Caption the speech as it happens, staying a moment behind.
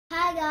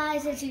Hi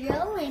guys, it's your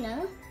girl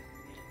Elena.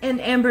 And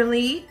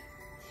Amberly.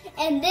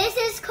 And this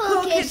is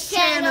Cool Kids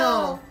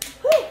Channel.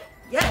 Woo!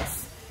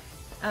 Yes.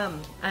 I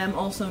am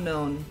also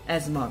known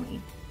as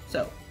Mommy.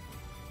 So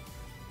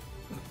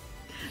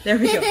there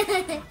we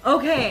go.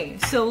 Okay,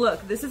 so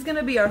look, this is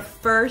gonna be our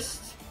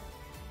first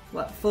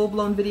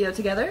full-blown video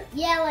together?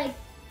 Yeah, like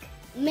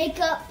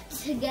makeup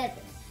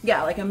together.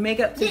 Yeah, like a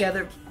makeup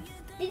together.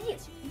 Did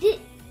you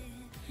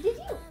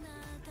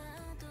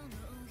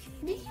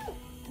wash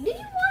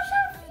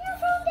off your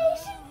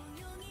foundation?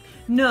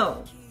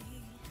 No,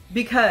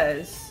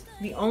 because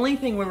the only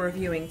thing we're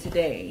reviewing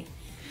today.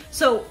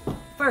 So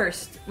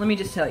first, let me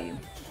just tell you.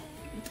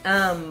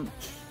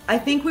 I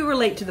think we were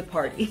late to the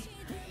party.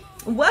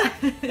 What?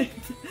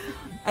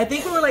 I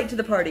think we were late to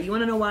the party. You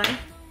want to know why?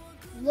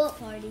 What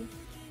party?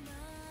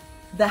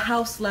 The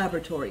Haus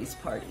Laboratories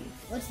party.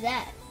 What's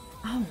that?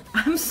 Oh,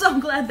 I'm so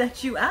glad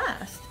that you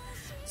asked.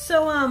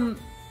 So,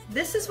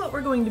 this is what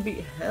we're going to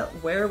be,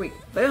 where are we?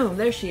 Boom,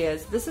 there she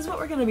is. This is what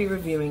we're going to be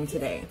reviewing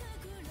today.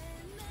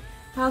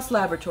 Haus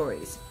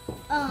Laboratories.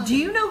 Do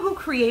you know who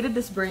created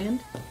this brand?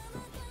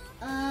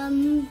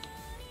 A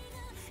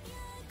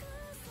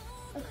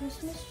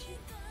Christmas tree?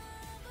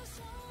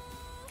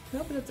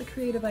 No, but it's a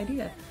creative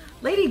idea.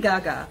 Lady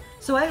Gaga.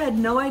 So I had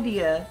no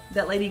idea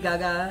that Lady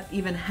Gaga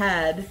even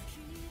had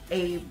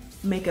a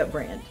makeup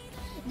brand.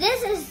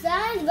 This is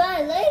signed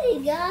by Lady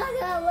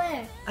Gaga.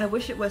 Where? I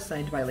wish it was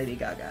signed by Lady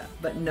Gaga,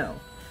 but no.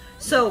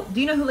 So,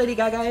 do you know who Lady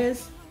Gaga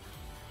is?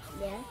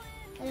 Yeah,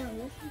 I don't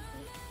listen to it.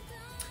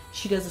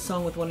 She does a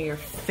song with one of your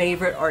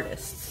favorite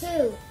artists.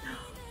 Who?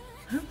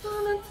 Oh!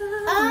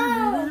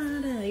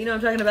 You know what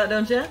I'm talking about,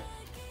 don't you?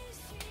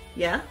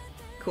 Yeah?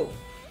 Cool.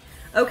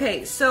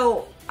 Okay,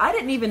 so I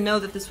didn't even know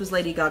that this was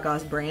Lady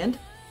Gaga's brand.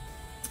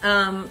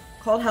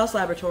 Called Haus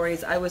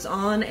Laboratories. I was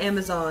on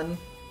Amazon.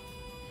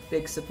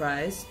 Big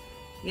surprise.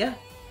 Yeah.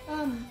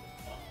 Why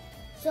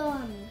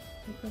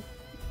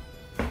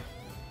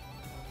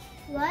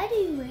do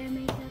you wear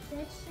makeup?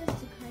 That's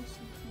just a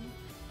question to me.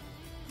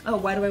 Oh,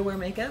 why do I wear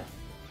makeup?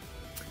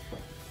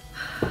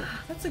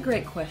 That's a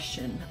great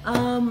question.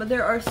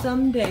 There are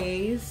some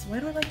days,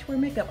 why do I like to wear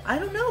makeup? I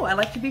don't know. I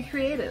like to be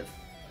creative.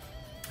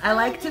 I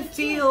like to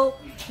feel,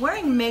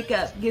 wearing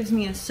makeup gives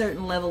me a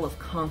certain level of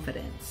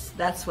confidence.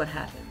 That's what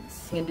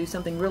happens. I can do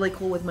something really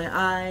cool with my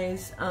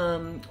eyes,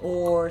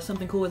 or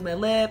something cool with my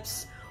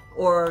lips,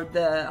 or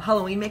the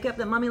Halloween makeup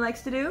that Mommy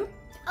likes to do.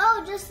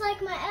 Oh, just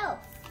like my elf.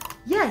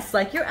 Yes,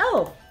 like your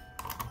elf.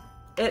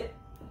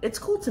 It's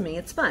cool to me.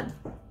 It's fun.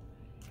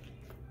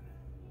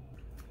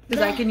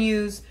 Because I can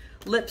use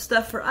lip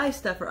stuff for eye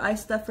stuff, or eye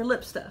stuff for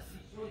lip stuff.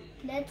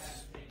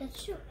 That's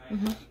true.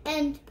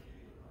 And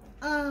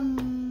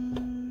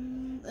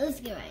let's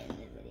get right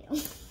into the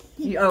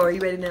video. Oh, are you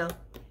ready now?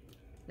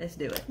 Let's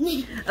do it.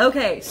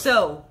 Okay,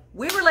 so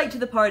we were late to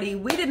the party.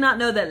 We did not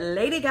know that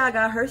Lady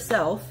Gaga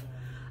herself,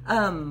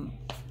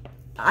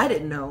 I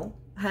didn't know,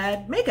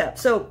 had makeup.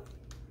 So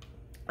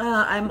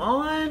I'm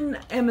on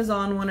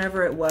Amazon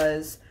whenever it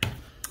was,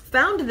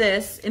 found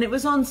this, and it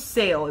was on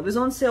sale. It was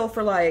on sale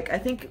for like, I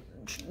think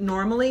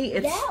normally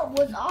it's... That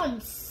was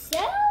on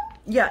sale?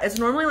 Yeah, it's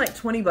normally like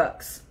 20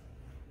 bucks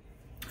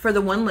for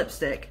the one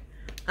lipstick.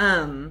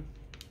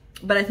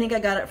 But I think I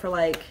got it for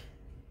like...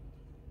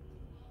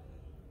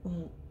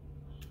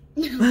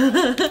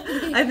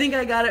 I think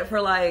I got it for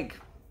like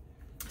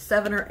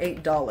 $7 or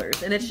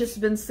 $8, and it's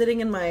just been sitting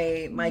in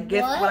my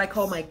gift, what I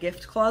call my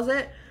gift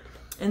closet.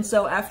 And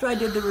so after I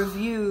did the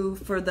review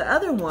for the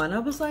other one, I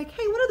was like,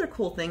 hey, what other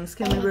cool things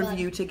can we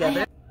review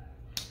together?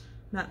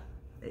 Not.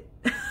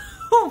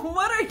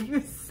 What are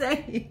you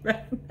saying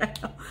right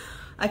now?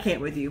 I can't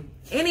with you.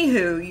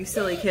 Anywho, you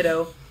silly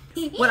kiddo.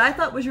 What I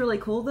thought was really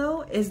cool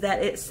though is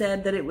that it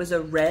said that it was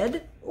a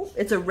red.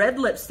 It's a red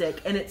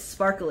lipstick and it's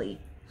sparkly.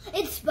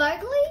 It's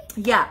sparkly?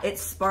 Yeah,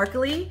 it's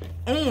sparkly,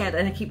 and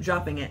I keep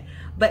dropping it,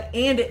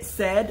 and it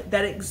said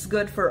that it's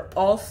good for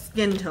all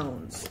skin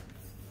tones.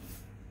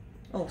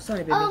 Oh,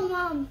 sorry, baby. Oh,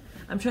 Mom.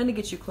 I'm trying to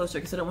get you closer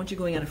because I don't want you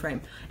going out of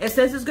frame. It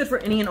says it's good for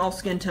any and all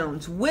skin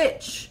tones,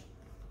 which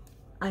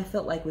I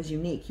felt like was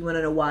unique. You want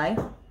to know why?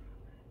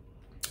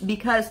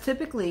 Because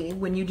typically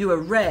when you do a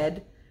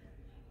red,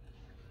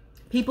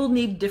 people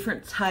need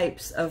different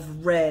types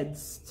of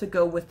reds to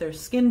go with their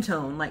skin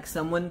tone. Like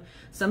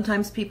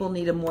sometimes people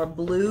need a more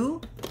blue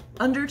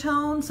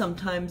undertone.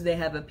 Sometimes they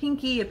have a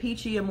pinky, a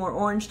peachy, a more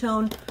orange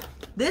tone.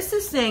 This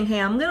is saying,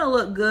 hey, I'm going to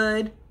look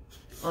good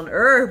on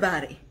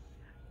everybody.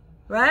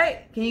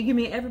 Right? Can you give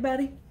me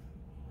everybody?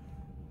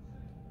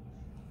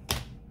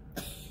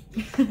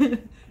 Hey,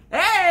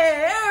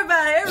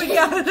 everybody, there we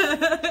go.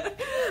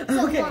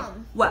 So, okay.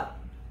 Mom. What?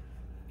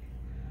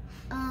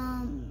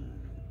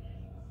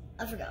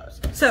 I forgot what I was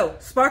going to say. So,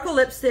 sparkle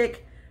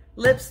lipstick.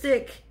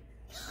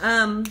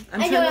 I know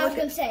what I was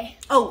going to say.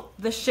 Oh,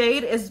 the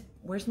shade is,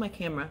 where's my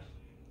camera?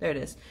 There it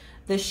is.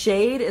 The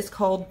shade is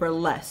called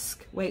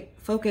Burlesque. Wait,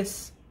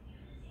 focus.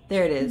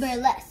 There it is.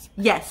 Burlesque.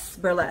 Yes,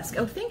 Burlesque.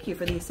 Oh, thank you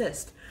for the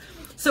assist.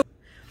 So,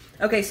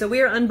 okay, so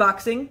we are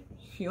unboxing.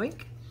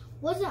 Yoink.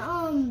 Was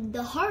it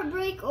the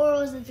Heartbreak or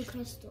was it the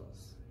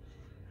crystals?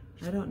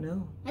 I don't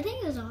know. I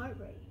think it was a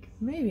heartbreak.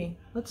 Maybe.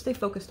 Let's stay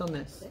focused on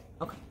this.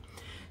 Okay.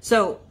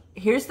 So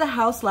here's the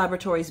Haus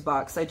Laboratories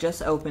box. I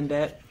just opened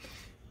it.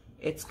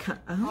 It's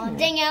Oh,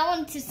 dang it, I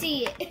wanted to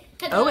see it.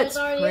 Oh, it's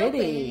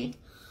pretty. Open.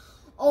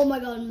 Oh my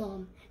god,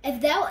 Mom.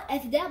 If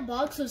that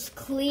box was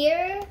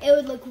clear, it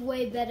would look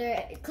way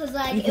better. Cause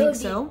like you it would think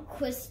so? be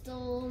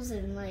crystals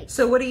and like.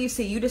 So what do you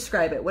see? You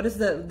describe it. What does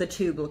the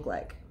tube look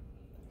like?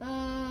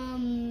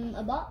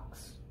 A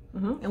box.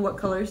 And what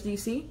colors do you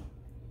see?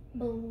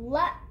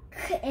 Black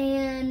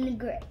and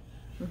gray.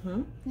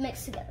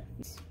 Mixed together.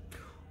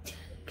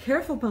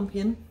 Careful,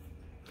 pumpkin.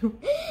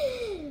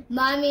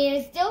 Mommy,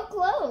 it's still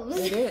closed.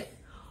 It is.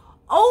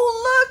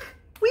 Oh, look!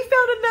 We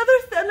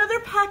found another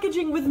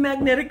packaging with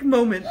magnetic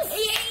moments.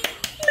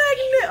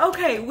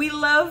 Okay, we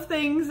love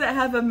things that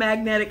have a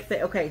magnetic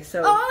thing. Okay,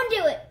 so. Oh, I'll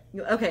do it.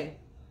 Okay,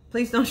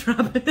 please don't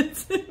drop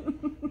it.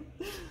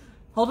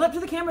 Hold it up to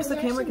the camera so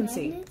the camera can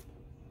see.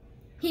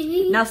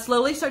 Now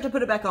slowly start to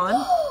put it back on.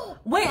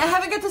 Wait, I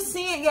haven't got to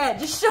see it yet.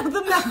 Just show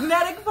the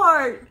magnetic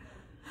part.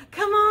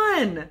 Come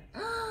on.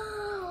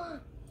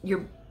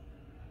 You're.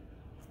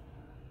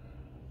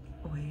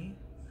 Wait,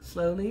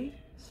 slowly.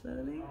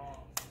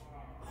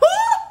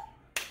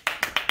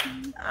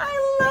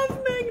 I love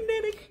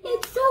magnetic.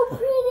 It's so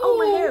pretty. Oh,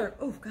 my hair.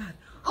 Oh, God.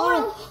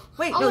 Oh,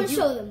 wait, no,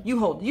 show them. You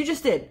hold. You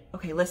just did.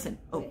 Okay, listen.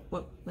 Oh,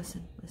 whoa,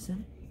 listen.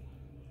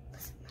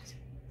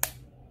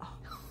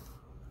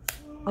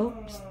 Oh.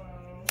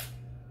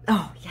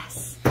 Oh,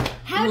 yes.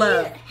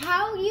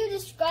 How you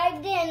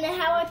described it and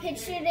how I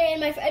pictured it in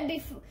my head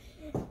before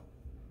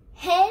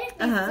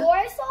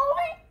I saw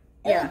it?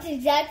 It looked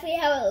exactly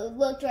how it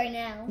looked right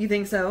now. You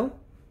think so?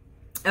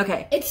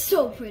 Okay. It's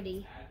so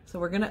pretty. So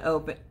we're gonna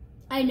open.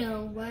 I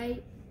know,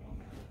 right?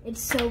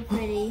 It's so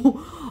pretty.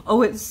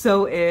 Oh, it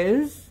so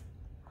is?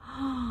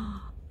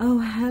 Oh,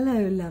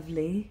 hello,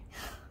 lovely.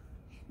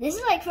 This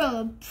is like from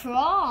a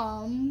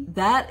prom.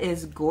 That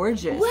is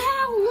gorgeous.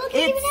 Wow, look,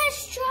 it even has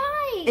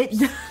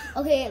stripes.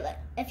 Okay,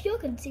 if you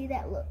can see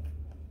that, look.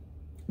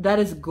 That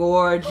is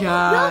gorgeous.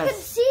 Y'all can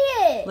see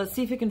it. Let's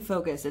see if it can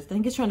focus. I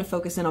think it's trying to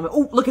focus in on me.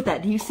 Oh, look at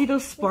that. Do you see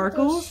those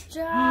sparkles? Those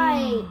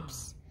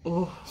stripes.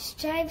 Oh.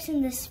 Stripes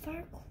in the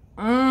sparkle.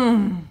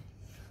 Mmm.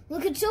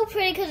 Look, it's so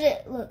pretty because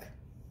it, look.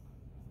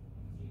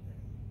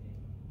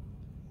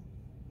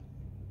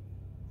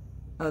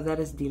 Oh, that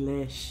is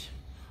delish.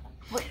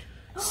 Wait.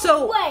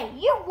 So. Wait,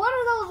 you're one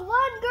of those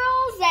one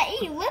girls that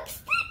eat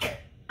lipstick?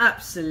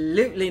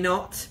 Absolutely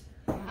not.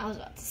 I was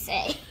about to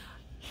say.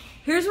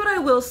 Here's what I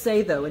will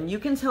say, though, and you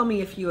can tell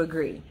me if you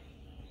agree.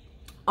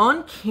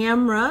 On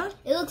camera,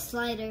 it looks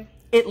lighter.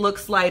 It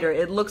looks lighter.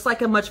 It looks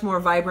like a much more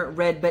vibrant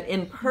red, but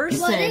in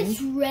person... But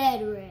it's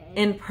red.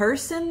 In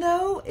person,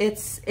 though,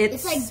 it's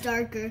like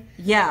darker.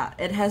 Yeah,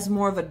 it has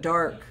more of a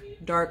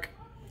dark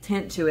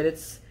tint to it.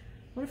 It's...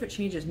 What if it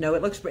changes? No,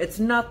 it's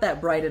not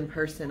that bright in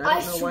person. I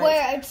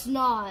swear it's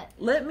not.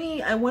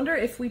 I wonder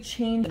if we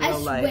change in real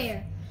life. I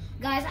swear.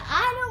 Guys,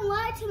 I don't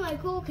lie to my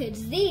cool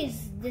kids.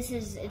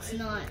 It's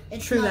not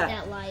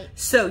that light.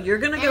 So you're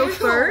going to go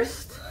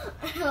first.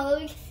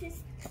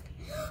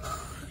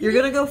 You're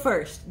going to go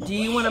first. Do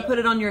you want to put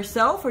it on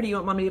yourself or do you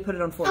want Mommy to put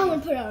it on for you? I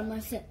want to put it on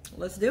myself.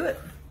 Let's do it.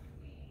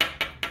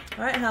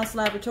 All right, Haus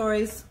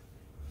Laboratories.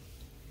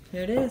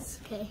 Here it is.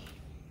 Okay.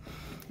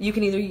 You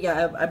can either,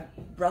 I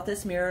brought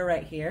this mirror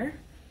right here.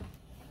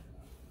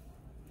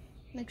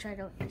 Make sure I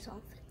don't use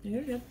off.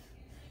 You're good.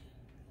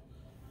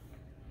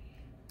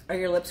 Are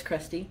your lips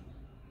crusty?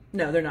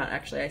 No, they're not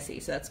actually, I see,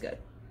 so that's good.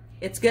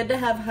 It's good to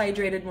have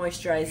hydrated,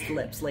 moisturized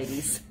lips,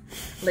 ladies.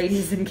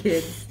 Ladies and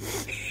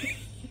kids.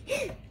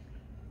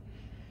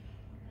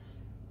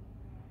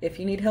 If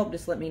you need help,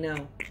 just let me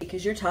know.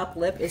 Because your top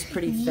lip is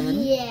pretty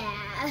thin.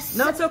 Yes.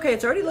 No, it's okay.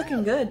 It's already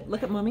looking good.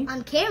 Look at Mommy.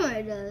 On camera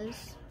it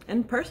does.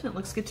 In person it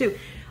looks good too.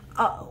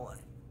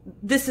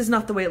 This is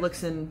not the way it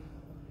looks in...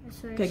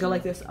 Okay, go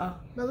like this. But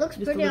it looks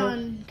pretty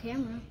on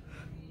camera.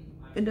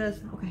 It does.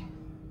 Okay.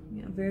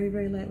 Yeah, very,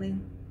 very lightly.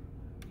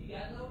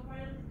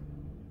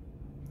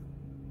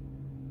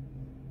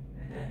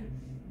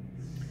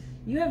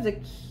 You have the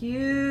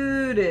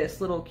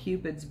cutest little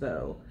Cupid's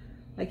bow.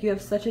 Like, you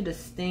have such a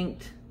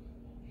distinct,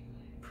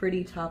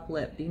 pretty top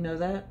lip. Do you know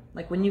that?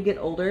 Like, when you get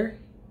older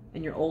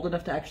and you're old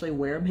enough to actually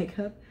wear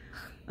makeup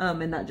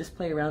and not just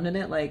play around in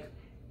it, like,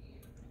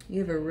 you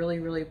have a really,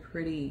 really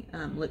pretty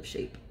lip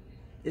shape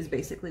is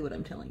basically what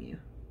I'm telling you.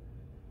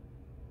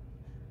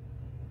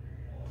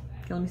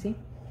 Okay, let me see.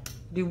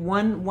 Do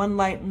one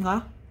light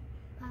mwah.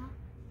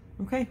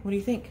 Okay, what do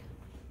you think?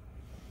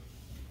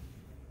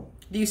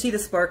 Do you see the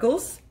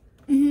sparkles?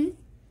 Mm-hmm.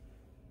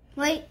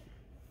 Wait.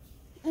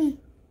 Mm.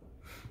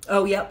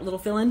 Oh, yep, little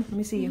fill-in. Let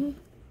me see you.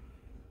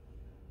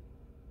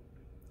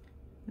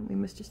 And we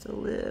missed just a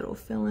little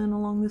fill-in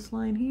along this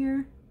line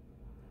here.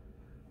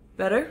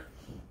 Better?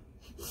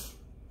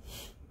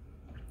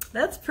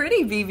 That's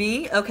pretty,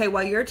 Vivi. Okay,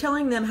 while you're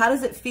telling them, how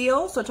does it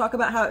feel? So talk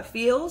about how it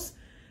feels,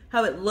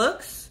 how it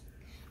looks.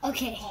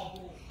 Okay,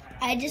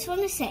 I just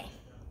want to say,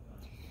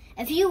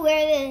 if you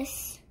wear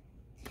this,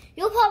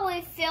 you'll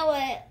probably feel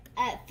it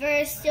at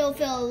first, still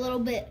feel a little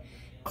bit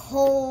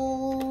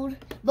cold.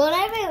 But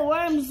whenever it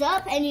warms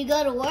up and you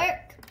go to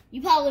work,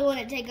 you probably want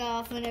to take it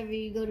off whenever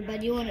you go to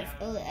bed. You wouldn't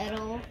feel it at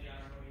all.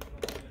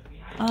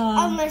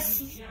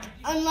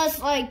 Unless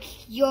like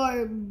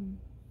you're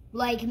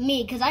like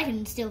me, because I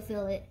can still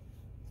feel it.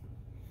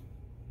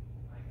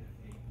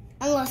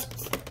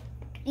 Unless,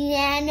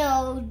 yeah,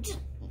 no.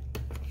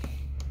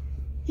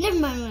 Never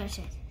mind what I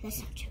said. That's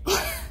not true.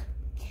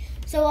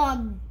 So,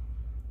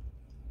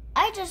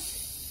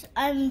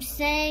 I'm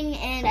saying,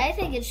 and I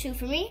think it's true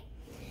for me,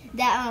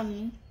 that,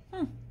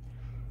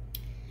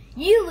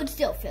 you would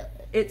still feel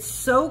it. It's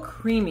so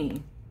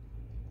creamy.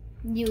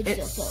 You would still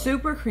feel it. It's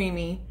super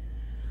creamy.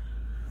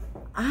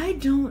 I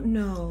don't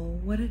know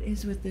what it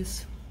is with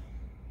this.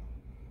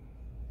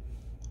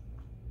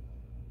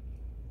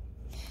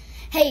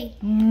 Hey,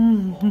 I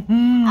want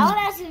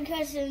to ask a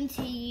question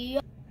to you.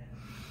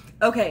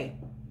 Okay.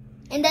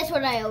 And that's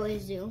what I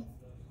always do.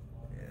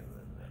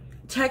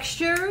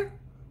 Texture,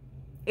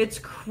 it's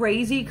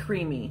crazy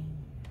creamy.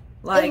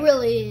 Like, it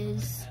really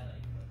is.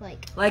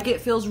 Like it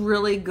feels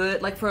really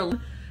good. Like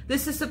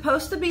this is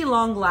supposed to be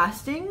long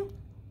lasting,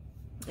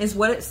 is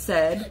what it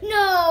said.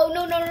 No.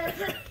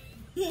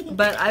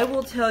 But I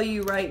will tell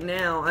you right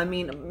now, I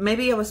mean,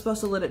 maybe I was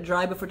supposed to let it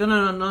dry before.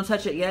 No, don't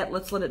touch it yet.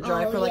 Let's let it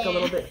dry for like a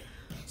little bit.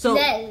 So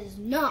that is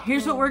not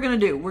here's what we're going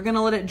to do. We're going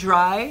to let it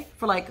dry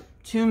for like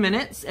 2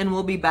 minutes and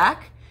we'll be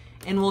back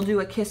and we'll do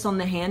a kiss on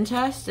the hand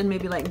test and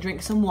maybe like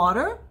drink some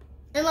water.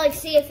 And like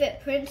see if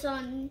it prints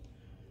on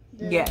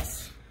the...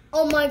 Yes.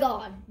 Oh my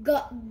God.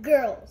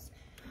 Girls.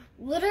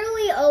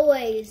 Literally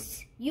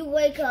always you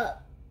wake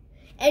up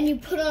and you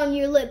put on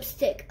your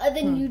lipstick and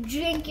then you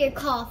drink your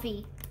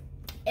coffee.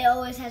 It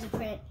always has a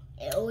print.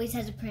 It always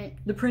has a print.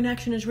 The print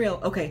action is real.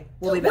 Okay,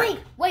 we'll be back.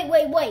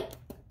 Wait.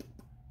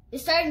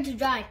 It's starting to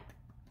dry.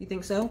 You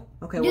think so?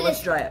 Okay, well,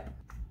 let's dry it.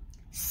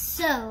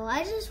 So,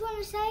 I just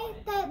want to say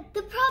that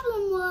the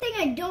problem was, the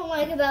thing I don't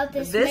like about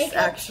this makeup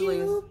actually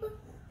tube,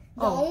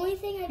 the only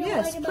thing I don't like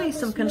about Yes, please,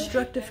 some this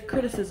constructive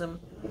criticism.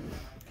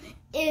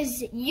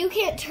 is you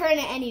can't turn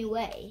it any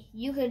way.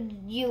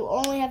 You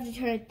only have to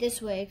turn it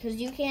this way, because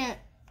you can't.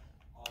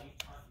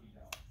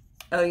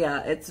 Oh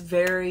yeah, it's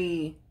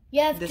very...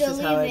 You have this to is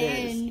how leave it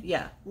it is. in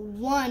Yeah.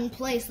 one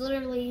place,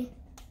 literally.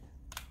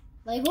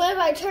 Like, what if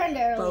I turned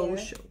earlier?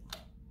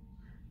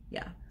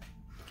 Yeah.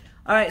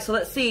 All right, so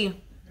let's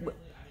see.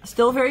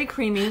 Still very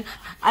creamy.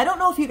 I don't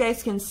know if you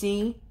guys can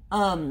see.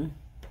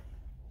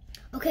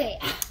 Okay.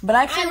 But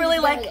I actually really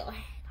like.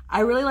 I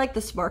really like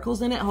the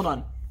sparkles in it. Hold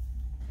on.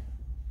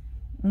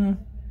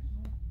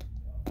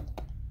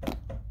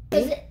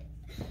 If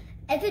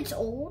it's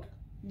old,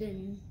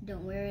 then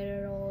don't wear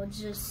it at all. It's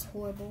just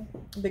horrible.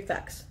 Big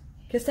facts.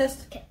 Kiss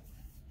test. Okay.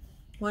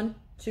 1,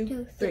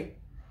 2, 3.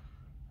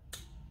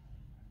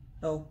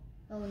 Oh.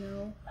 Oh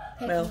no.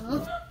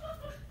 Well.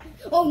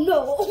 Oh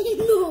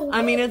no.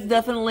 I mean, it's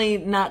definitely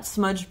not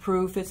smudge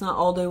proof. It's not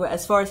all do.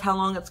 As far as how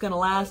long it's gonna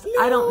last,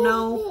 I don't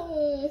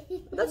know.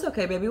 But that's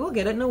okay, baby. We'll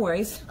get it. No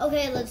worries.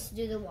 Okay, let's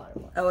do the water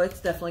bottle. Oh, it's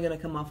definitely gonna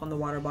come off on the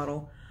water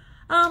bottle.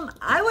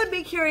 I would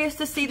be curious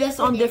to see this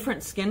on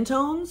different skin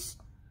tones.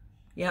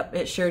 Yep,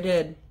 it sure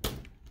did.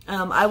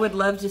 I would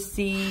love to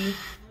see.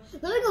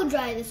 Let me go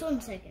dry this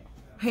 1 second.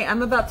 Hey,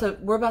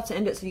 we're about to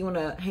end it, so you want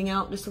to hang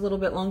out just a little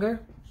bit longer?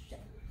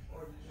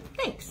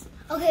 Thanks.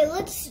 Okay,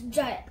 let's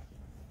dry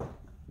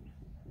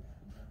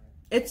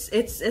it.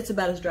 It's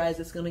about as dry as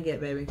it's gonna get,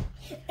 baby.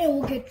 It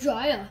will get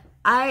drier.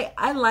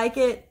 I like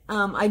it.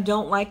 I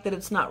don't like that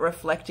it's not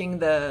reflecting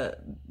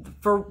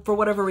for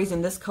whatever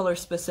reason, this color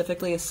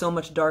specifically is so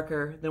much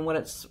darker than what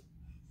it's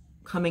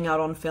coming out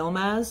on film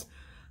as.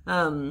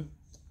 I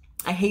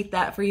hate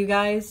that for you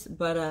guys,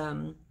 but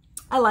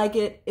I like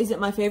it. Is it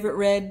my favorite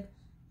red?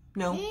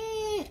 No.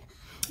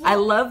 I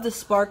love the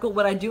sparkle.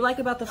 What I do like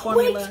about the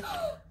formula...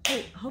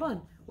 Wait, hold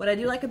on. What I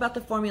do like about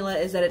the formula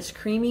is that it's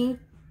creamy.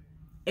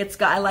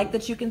 I like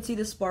that you can see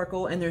the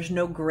sparkle and there's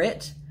no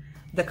grit.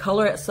 The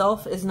color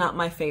itself is not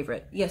my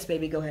favorite. Yes,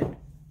 baby, go ahead.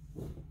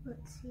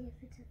 Let's see if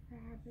it's a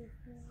fab or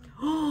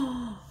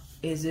fail.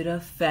 Is it a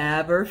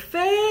fab or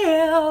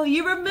fail?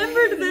 You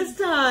remembered this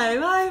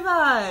time. High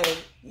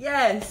five.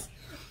 Yes.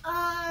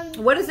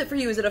 What is it for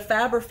you? Is it a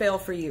fab or fail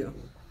for you?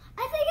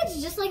 I think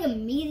it's just like a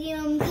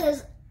medium,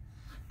 because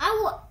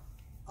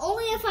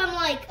only if I'm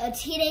like a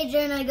teenager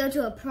and I go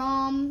to a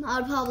prom, I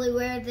would probably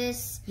wear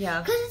this. Yeah.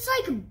 Because it's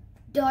like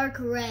dark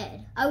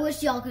red. I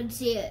wish y'all could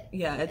see it.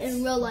 Yeah, it's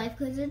in real life,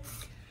 because it's...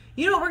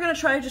 You know what we're going to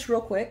try just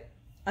real quick?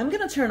 I'm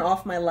going to turn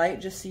off my light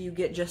just so you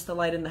get just the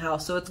light in the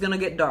house. So it's going to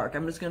get dark.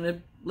 I'm just going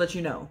to let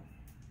you know.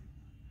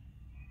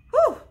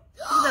 Whew! Look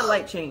at that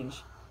light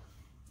change.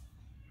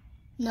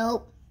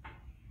 Nope.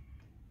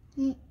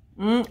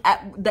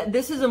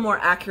 This is a more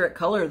accurate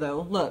color,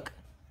 though. Look.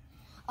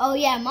 Oh,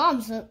 yeah,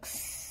 Mom's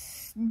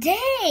looks...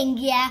 Dang,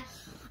 yeah.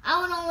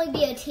 I would only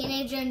be a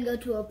teenager and go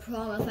to a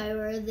prom if I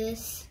wear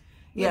this.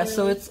 Yeah,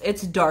 so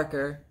it's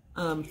darker,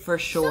 for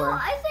sure. So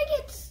I think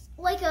it's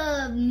like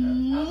a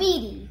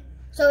meaty.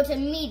 So it's a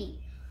meaty.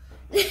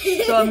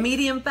 So a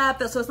medium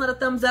fab, so it's not a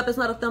thumbs up, it's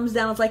not a thumbs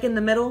down, it's like in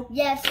the middle?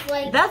 Yes,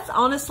 like... That's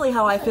honestly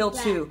how I feel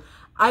too.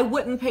 I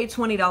wouldn't pay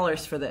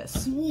 $20 for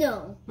this.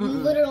 No,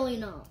 literally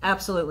not.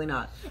 Absolutely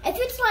not. If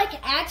it's like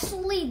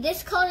actually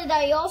this color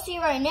that y'all see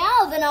right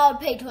now, then I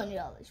would pay $20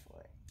 for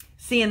it.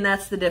 See, and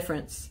that's the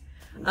difference.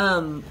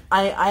 I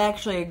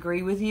actually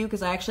agree with you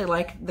because I actually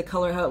like the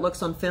color how it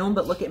looks on film,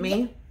 but look at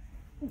me.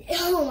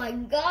 Oh my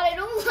god, I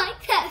don't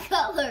like that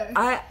color.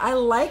 I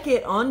like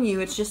it on you.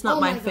 It's just not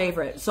my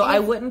favorite. So I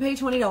wouldn't pay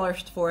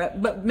 $20 for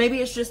it. But maybe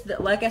it's just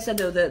that, like I said,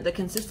 though, the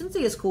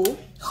consistency is cool.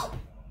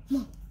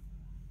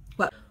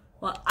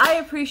 Well, I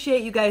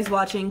appreciate you guys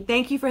watching.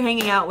 Thank you for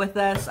hanging out with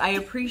us. I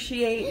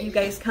appreciate you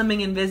guys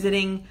coming and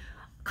visiting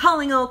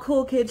Calling All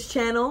Cool Kids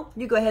channel.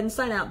 You go ahead and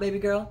sign out, baby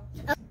girl.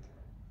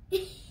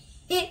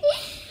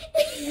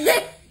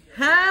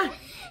 Huh?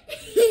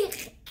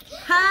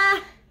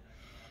 Huh?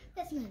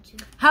 That's not true.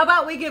 How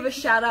about we give a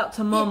shout out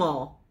to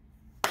Momo?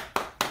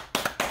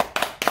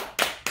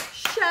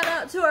 Shout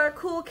out to our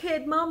cool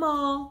kid,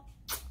 Momo.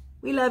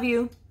 We love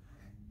you.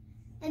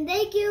 And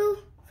thank you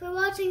for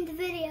watching the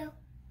video.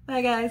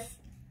 Bye, guys.